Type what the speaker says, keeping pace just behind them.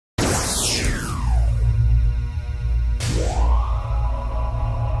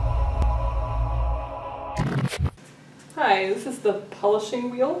Hi, this is the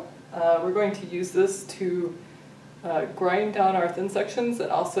polishing wheel. We're going to use this to grind down our thin sections and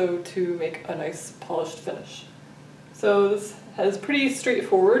also to make a nice polished finish. So this is pretty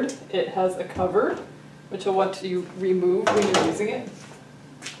straightforward. It has a cover, which you'll want to remove when you're using it.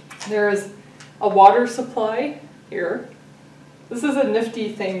 There is a water supply here. This is a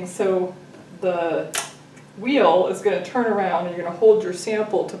nifty thing, so the wheel is going to turn around and you're going to hold your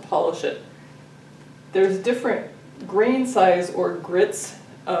sample to polish it. There's different grain size or grits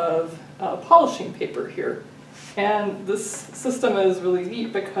of polishing paper here. And this system is really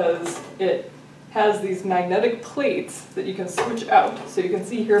neat because it has these magnetic plates that you can switch out. So you can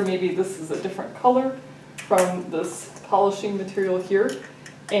see here maybe this is a different color from this polishing material here.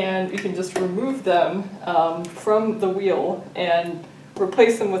 And you can just remove them from the wheel and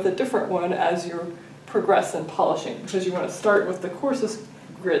replace them with a different one as you progress in polishing, because you want to start with the coarsest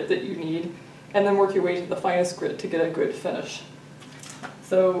grit that you need and then work your way to the finest grit to get a good finish.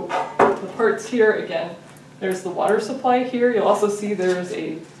 So the parts here, again, there's the water supply here. You'll also see there's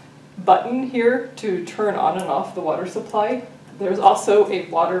a button here to turn on and off the water supply. There's also a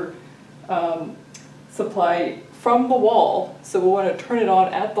water supply from the wall, so we'll want to turn it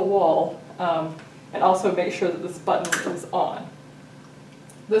on at the wall and also make sure that this button is on.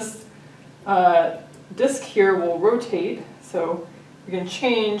 This disc here will rotate, so you can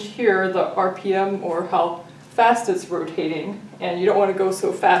change here the RPM or how fast it's rotating, and you don't want to go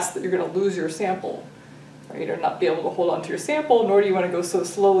so fast that you're going to lose your sample, right, or not be able to hold on to your sample, nor do you want to go so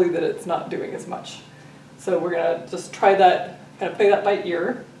slowly that it's not doing as much. So we're going to just try that, kind of play that by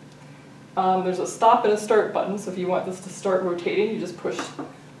ear. There's a stop and a start button, so if you want this to start rotating, you just push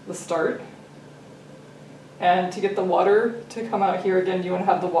the start. And to get the water to come out here, again, you want to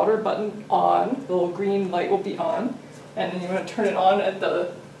have the water button on, the little green light will be on, and then you want to turn it on at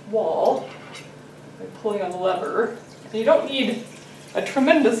the wall by pulling on the lever. And you don't need a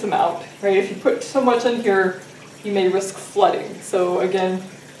tremendous amount, right? If you put so much in here, you may risk flooding. So again,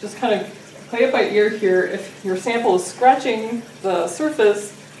 just kind of play it by ear here. If your sample is scratching the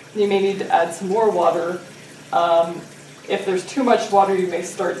surface, you may need to add some more water. If there's too much water, you may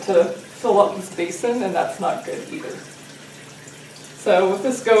start to fill up this basin, and that's not good either. So with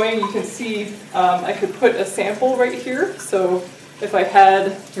this going, you can see I could put a sample right here. So if I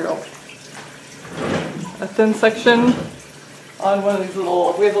had, here, a thin section on one of these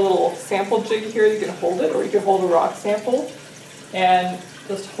little, we have a little sample jig here, you can hold it, or you can hold a rock sample and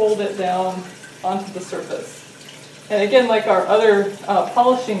just hold it down onto the surface. And again, like our other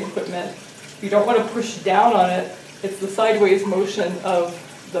polishing equipment, you don't want to push down on it. It's the sideways motion of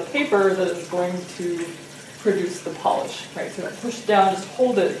the paper that is going to produce the polish, right? So don't push down, just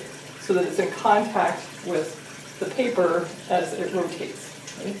hold it so that it's in contact with the paper as it rotates,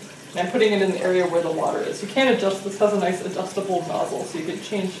 right? And I'm putting it in the area where the water is. You can adjust, this has a nice adjustable nozzle, so you can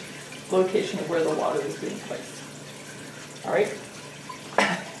change the location of where the water is being placed. All right?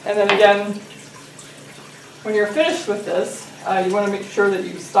 And then again, when you're finished with this, you want to make sure that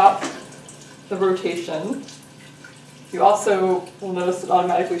you stop the rotation. You also will notice it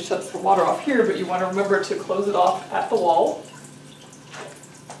automatically shuts the water off here, but you want to remember to close it off at the wall.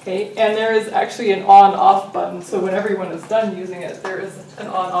 Okay, and there is actually an on-off button, so when everyone is done using it, there is an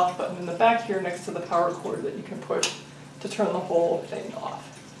on-off button in the back here next to the power cord that you can push to turn the whole thing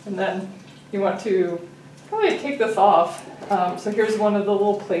off. And then you want to probably take this off. So here's one of the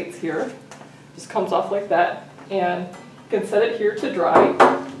little plates here. Just comes off like that, and you can set it here to dry.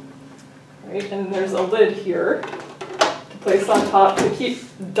 Right, and there's a lid here to place on top to keep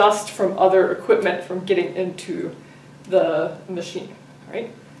dust from other equipment from getting into the machine.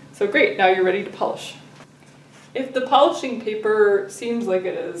 Right? So great, now you're ready to polish. If the polishing paper seems like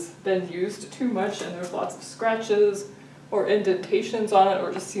it has been used too much and there's lots of scratches or indentations on it, or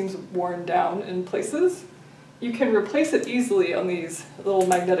it just seems worn down in places, you can replace it easily on these little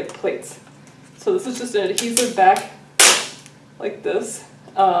magnetic plates. So this is just an adhesive back like this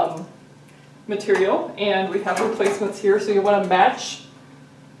material, and we have replacements here, so you want to match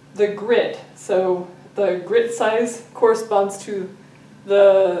the grit. So the grit size corresponds to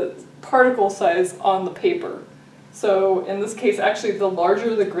the particle size on the paper. So in this case, actually, the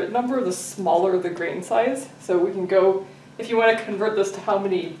larger the grit number, the smaller the grain size. So we can go, if you want to convert this to how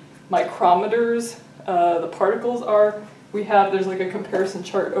many micrometers the particles are, there's like a comparison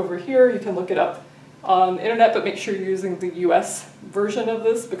chart over here. You can look it up on the internet, but make sure you're using the US version of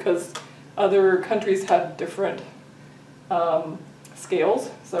this because other countries have different scales.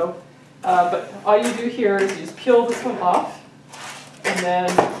 So, but all you do here is you just peel this one off, and then,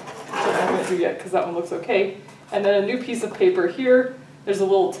 which I'm not going to do yet because that one looks okay, and then a new piece of paper here there's a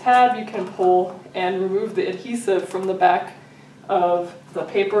little tab you can pull and remove the adhesive from the back of the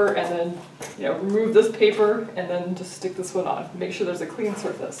paper, and then remove this paper and then just stick this one on. Make sure there's a clean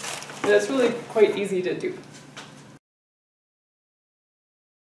surface. And it's really quite easy to do.